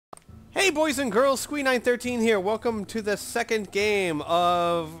Hey boys and girls, Squee913 here. Welcome to the second game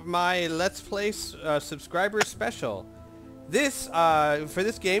of my Let's Play subscriber special. This, for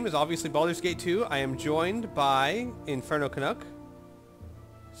this game is obviously Baldur's Gate 2. I am joined by Inferno Canuck.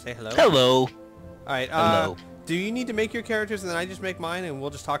 Say hello. Hello. Alright, Hello. do you need to make your characters and then I just make mine and we'll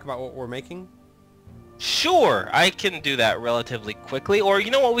just talk about what we're making? Sure, I can do that relatively quickly. Or you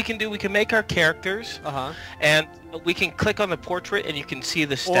know what we can do? We can make our characters, and we can click on the portrait, and you can see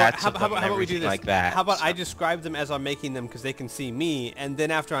the stats how about we do this? like that. How about I describe them as I'm making them because they can see me, and then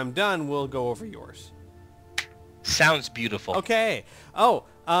after I'm done, we'll go over yours. Sounds beautiful. Okay. Oh,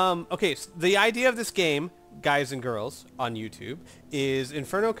 okay. So the idea of this game, guys and girls on YouTube, is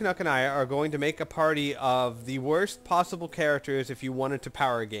Inferno Canuck and I are going to make a party of the worst possible characters if you wanted to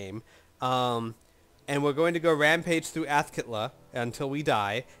power a game. And we're going to go rampage through Athkatla until we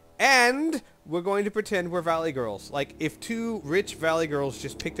die. And we're going to pretend we're Valley Girls. Like, if two rich Valley Girls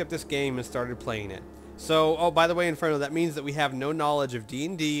just picked up this game and started playing it. So, oh, by the way, Inferno, that means that we have no knowledge of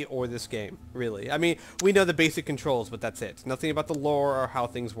D&D or this game, really. I mean, we know the basic controls, but that's it. Nothing about the lore or how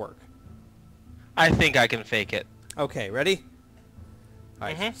things work. I think I can fake it. Okay, ready?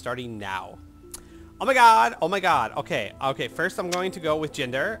 Alright, starting now. Oh my god, oh my god. Okay, first I'm going to go with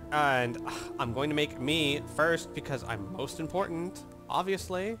gender, and I'm going to make me first because I'm most important,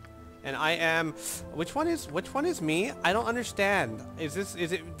 obviously. And I am, which one is me? I don't understand. Is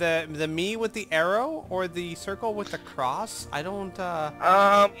it the me with the arrow or the circle with the cross? I don't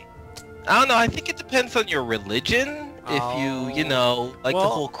I don't know. I think it depends on your religion. If you know, like the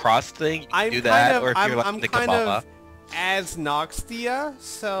whole cross thing, you can do that, or if you're like the Kabbalah. As Noxthea,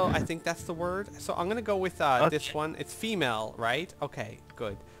 so I think that's the word. So I'm gonna go with this one. It's female, right? Okay,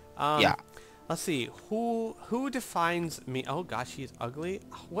 good. Yeah. Let's see. Who defines me? Oh gosh, she's ugly.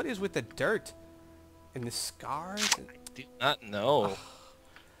 What is with the dirt and the scars? I do not know.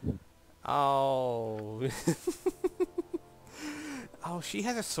 Oh. Oh, she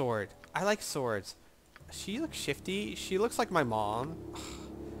has a sword. I like swords. She looks shifty. She looks like my mom.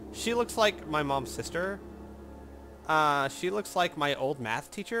 She looks like my mom's sister. She looks like my old math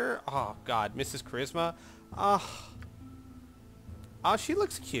teacher. Oh, God. Mrs. Charisma. Oh, she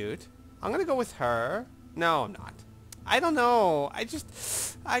looks cute. I'm gonna go with her. No, I'm not. I don't know. I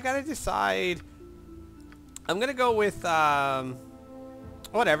gotta decide. I'm gonna go with,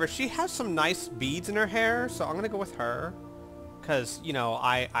 whatever. She has some nice beads in her hair, so I'm gonna go with her. Because, you know,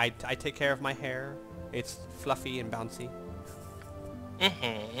 I take care of my hair. It's fluffy and bouncy.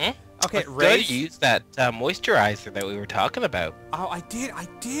 Okay, Ray, use that moisturizer that we were talking about. Oh, I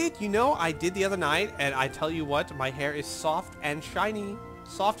did. You know, I did the other night, and I tell you what, my hair is soft and shiny.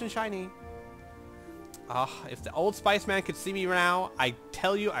 Soft and shiny. If the Old Spice Man could see me now, I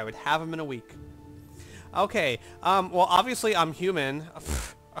tell you, I would have him in a week. Okay, well, obviously, I'm human.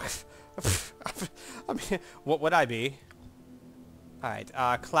 I mean, what would I be? Alright,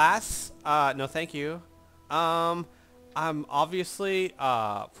 class, no thank you. I'm obviously,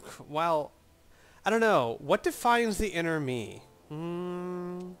 well, I don't know. What defines the inner me?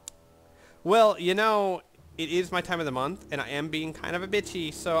 Well, you know, it is my time of the month, and I am being kind of a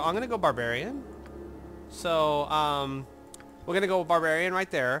bitchy, so I'm gonna go barbarian. So, we're gonna go barbarian right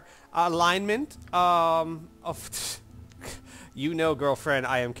there. Alignment, you know, girlfriend,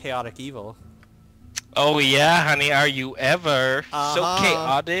 I am chaotic evil. Oh yeah, honey, are you ever so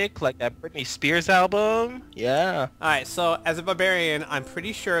chaotic like that Britney Spears album? Yeah. Alright, so as a barbarian, I'm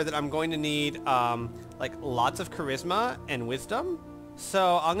pretty sure that I'm going to need like lots of charisma and wisdom.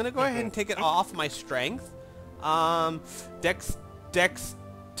 So I'm gonna go ahead and take it off my strength. Dexterity?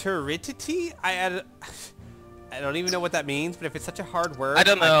 I don't even know what that means, but if it's such a hard word, I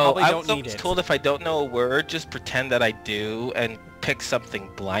don't know. I probably don't need it. Told if I don't know a word, just pretend that I do and pick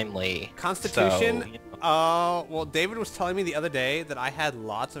something blindly. Constitution? So, well, David was telling me the other day that I had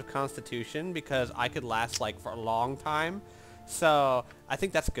lots of constitution because I could last like for a long time. So I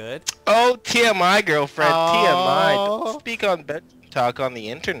think that's good. Oh, TMI, girlfriend. TMI. Don't speak on bedroom talk on the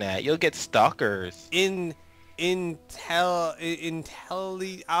internet. You'll get stalkers. Oh,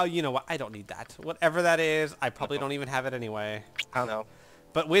 you know what? I don't need that. Whatever that is, I probably don't even have it anyway. I don't know.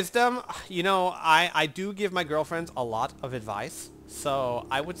 But wisdom, you know, I do give my girlfriends a lot of advice. So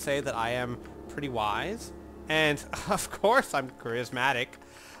I would say that I am pretty wise. And of course I'm charismatic.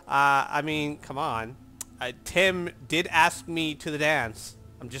 I mean, come on. Tim did ask me to the dance.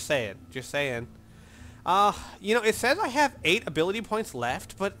 I'm just saying. Just saying. You know, it says I have 8 ability points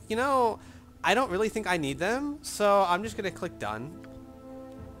left, but, you know, I don't really think I need them. So I'm just going to click done.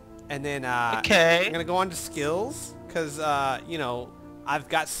 And then, okay. I'm going to go on to skills. Because, you know, I've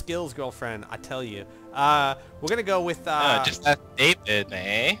got skills, girlfriend, I tell you. We're gonna go with just ask David,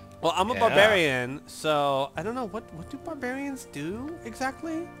 eh? well, I'm a Yeah. barbarian, so I don't know what do barbarians do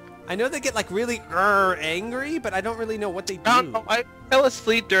exactly. I know they get like really angry, but I don't really know what they do. I fell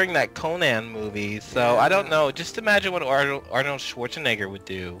asleep during that Conan movie, so I don't know. Just imagine what Arnold Schwarzenegger would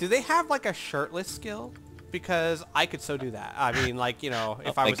do. Do they have like a shirtless skill? Because I could so do that. I mean, like, you know,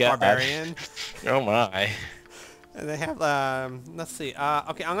 if I my was God. barbarian. Oh my. And they have, let's see.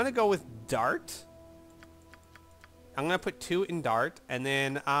 Okay, I'm gonna go with dart. I'm gonna put 2 in dart, and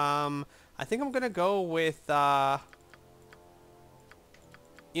then I think I'm gonna go with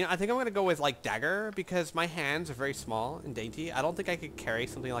you know, I think I'm gonna go with like dagger because my hands are very small and dainty. I don't think I could carry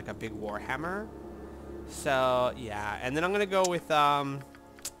something like a big warhammer. So yeah, and then I'm gonna go with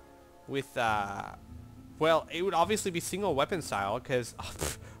well, it would obviously be single weapon style because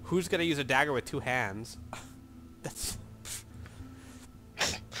who's gonna use a dagger with 2 hands? That's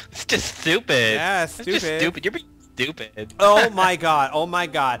It's just stupid. Yeah, It's just stupid. You're being stupid. Oh my god, oh my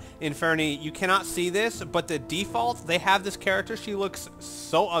god. Inferni, you cannot see this, but the default, they have this character, she looks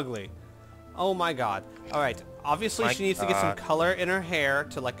so ugly. Oh my god. Alright, obviously she needs to get some color in her hair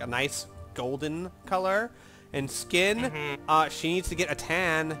to like a nice golden color. And skin, she needs to get a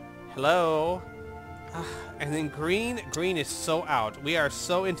tan. Hello. And then green is so out. We are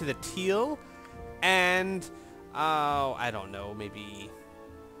so into the teal. And, oh, I don't know, maybe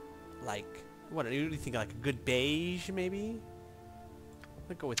like... What do you think? Like a good beige, maybe? I'm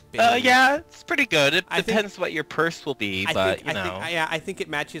gonna go with beige. Yeah, it's pretty good. It depends what your purse will be, but you know. I think it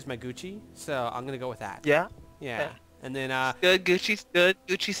matches my Gucci, so I'm gonna go with that. Yeah. Yeah. And then good. Gucci's good.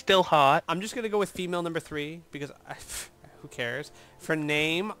 Gucci's still hot. I'm just gonna go with female number 3 because who cares? For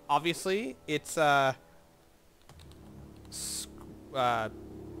name, obviously, it's I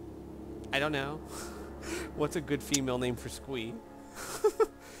don't know. What's a good female name for Squee?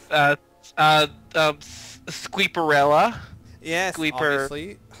 Squeeperella. Yes, Squeeper.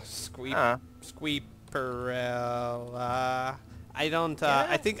 obviously. Squeeperella. I don't.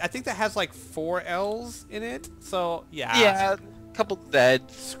 I think that has like 4 L's in it. So yeah. Yeah, a couple Z's.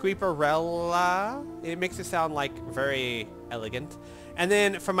 Squeeperella. It makes it sound like very elegant. And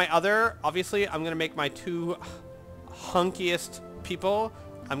then for my other, obviously, I'm gonna make my 2 hunkiest people.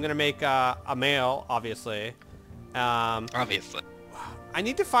 I'm gonna make a male, obviously. Obviously. I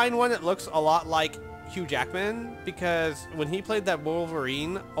need to find one that looks a lot like Hugh Jackman because when he played that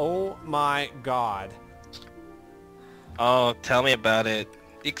Wolverine, oh my god. Oh, tell me about it.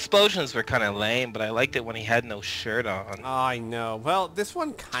 The explosions were kind of lame, but I liked it when he had no shirt on. I know. Well, this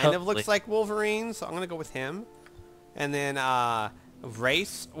one kind of looks like Wolverine, so I'm going to go with him. And then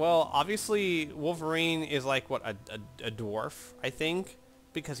race, well, obviously Wolverine is like, what, a dwarf, I think,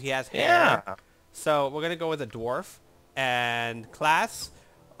 because he has hair. Yeah. So we're going to go with a dwarf. And class,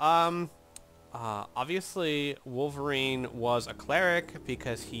 obviously Wolverine was a cleric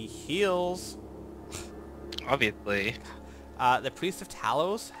because he heals. Obviously. The Priest of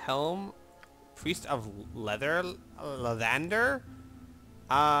Talos, Helm, Priest of Lathander.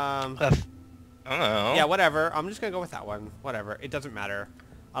 I don't know. Yeah, whatever. I'm just gonna go with that one. Whatever. It doesn't matter.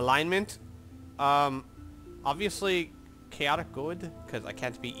 Alignment. Obviously, chaotic good because I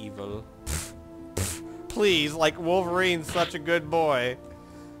can't be evil. Please, like Wolverine's such a good boy.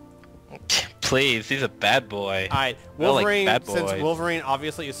 Please, he's a bad boy. Alright, Wolverine, like bad since boys. Wolverine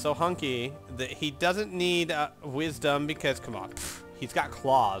obviously is so hunky, that he doesn't need wisdom because, come on, he's got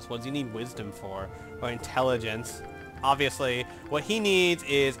claws. What does he need wisdom for? Or intelligence? Obviously, what he needs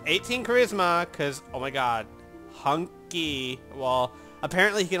is 18 charisma because, oh my god, hunky. Well,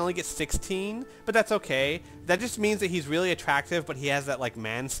 apparently he can only get 16, but that's okay. That just means that he's really attractive, but he has that, like,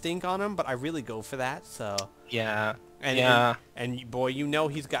 man stink on him, but I really go for that, so... Yeah. And boy, you know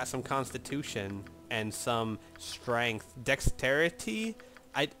he's got some constitution and some strength. Dexterity?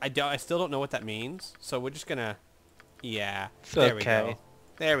 I still don't know what that means, so we're just gonna... Yeah, there we go.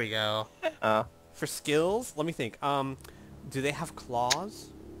 There we go. For skills, let me think. Do they have claws?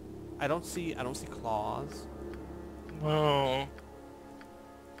 I don't see claws. Oh.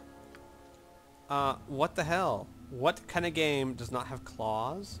 What the hell? What kind of game does not have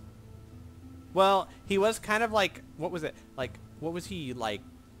claws? Well, he was kind of like, what was it? Like, what was he, like,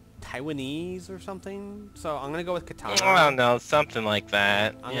 Taiwanese or something? So I'm gonna go with katana. I don't know, something like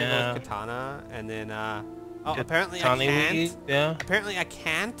that. I'm gonna go with katana, and then, oh, apparently I can't. Yeah. Apparently I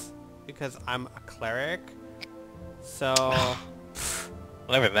can't, because I'm a cleric. So...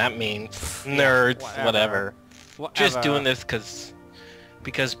 Whatever that means. Nerds, whatever. Just doing this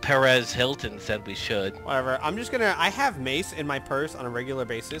because Perez Hilton said we should. Whatever. I'm just gonna... I have mace in my purse on a regular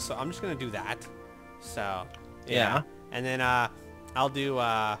basis, so I'm just gonna do that. So, yeah. And then, I'll do,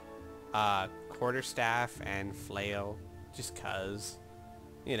 quarterstaff and flail, just cause,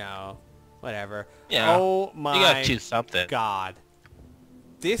 you know, whatever. Yeah. Oh You gotta my choose something. god.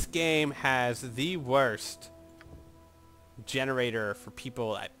 This game has the worst generator for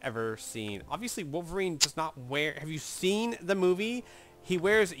people I've ever seen. Obviously, Wolverine does not wear... Have you seen the movie? He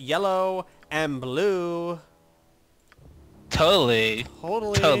wears yellow and blue. Totally.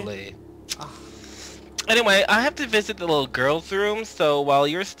 Anyway, I have to visit the little girls' room, so while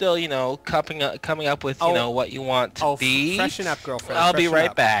you're still, you know, coming up with, you know, what you want to be... freshen up, girlfriend. I'll be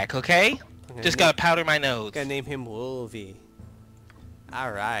right up. back, okay? Just gotta powder my nose. Gonna name him Wolvie.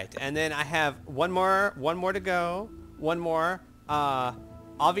 All right, and then I have one more to go. One more.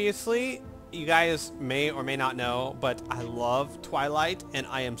 Obviously, you guys may or may not know, but I love Twilight, and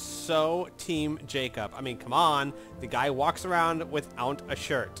I am so Team Jacob. I mean, come on. The guy walks around without a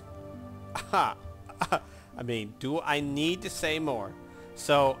shirt. I mean, do I need to say more?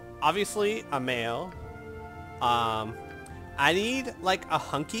 So, obviously, a male. I need, like, a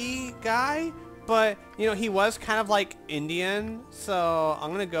hunky guy, but, you know, he was kind of, like, Indian, so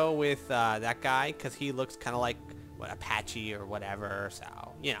I'm gonna go with that guy, because he looks kind of like, what, Apache or whatever, so,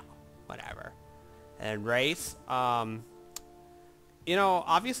 you know, whatever. And race, you know,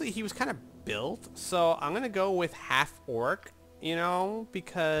 obviously he was kind of built, so I'm gonna go with half orc, you know,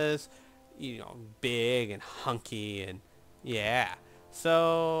 because, you know, big and hunky, and, yeah.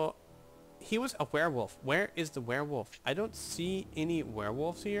 So, he was a werewolf. Where is the werewolf? I don't see any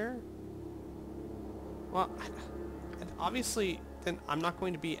werewolves here. Well, obviously, then I'm not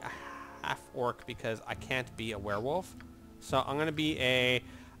going to be a half orc because I can't be a werewolf. So I'm going to be a,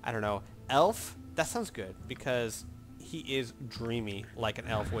 I don't know, elf. That sounds good because he is dreamy like an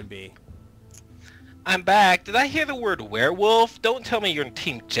elf would be. I'm back. Did I hear the word werewolf? Don't tell me you're in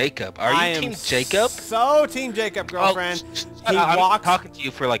Team Jacob. Are you Team Jacob? So Team Jacob, girlfriend. I'm talking to you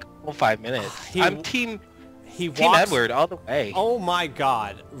for like 5 minutes. I'm Team Edward all the way. Oh my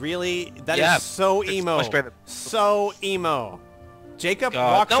god. Really? That is so emo. So emo. Jacob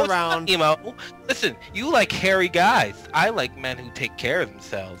walks around. It's not emo. Listen, you like hairy guys. I like men who take care of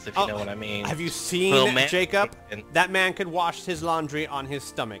themselves, if you know what I mean. Have you seen Jacob? That man could wash his laundry on his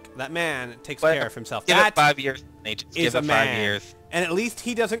stomach. That man takes care of himself. Give it 5 years. Give it 5 years. And at least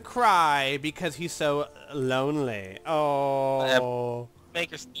he doesn't cry because he's so lonely. Oh. Make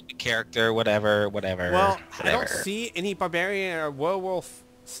your stupid character, whatever. Well, I don't see any barbarian or werewolf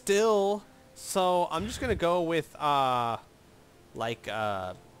still, so I'm just gonna go with like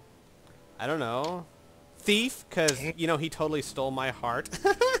I don't know, thief, because you know he totally stole my heart.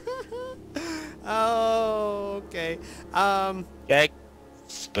 Oh, okay. Gag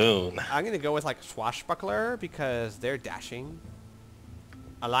spoon. I'm gonna go with like swashbuckler because they're dashing.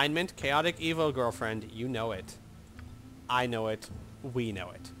 Alignment, chaotic evil, girlfriend. You know it. I know it. We know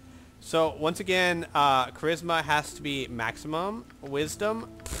it. So once again, charisma has to be maximum. Wisdom,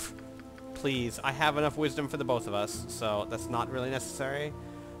 pff, please. I have enough wisdom for the both of us, so that's not really necessary.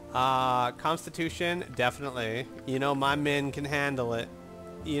 Constitution, definitely. You know my men can handle it.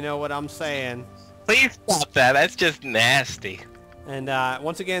 You know what I'm saying. Please stop that. That's just nasty. And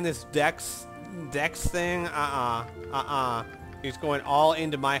once again, this dex thing, He's going all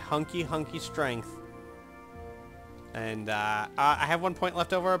into my hunky strength. And I have 1 point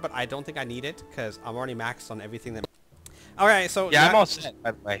left over, but I don't think I need it because I'm already maxed on everything that... Alright, so... Yeah, I'm all set,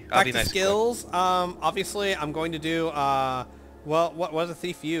 by the way. Back to skills. Obviously, I'm going to do... well, what does a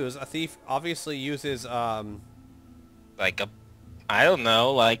thief use? A thief obviously uses... like a... I don't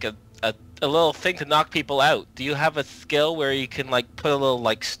know, like a little thing to knock people out. Do you have a skill where you can, like, put a little,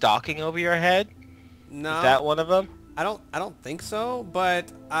 like, stocking over your head? No. Is that one of them? I don't think so,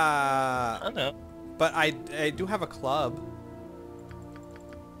 but... I don't know. But I do have a club,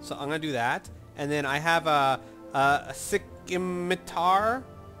 so I'm gonna do that. And then I have a scimitar.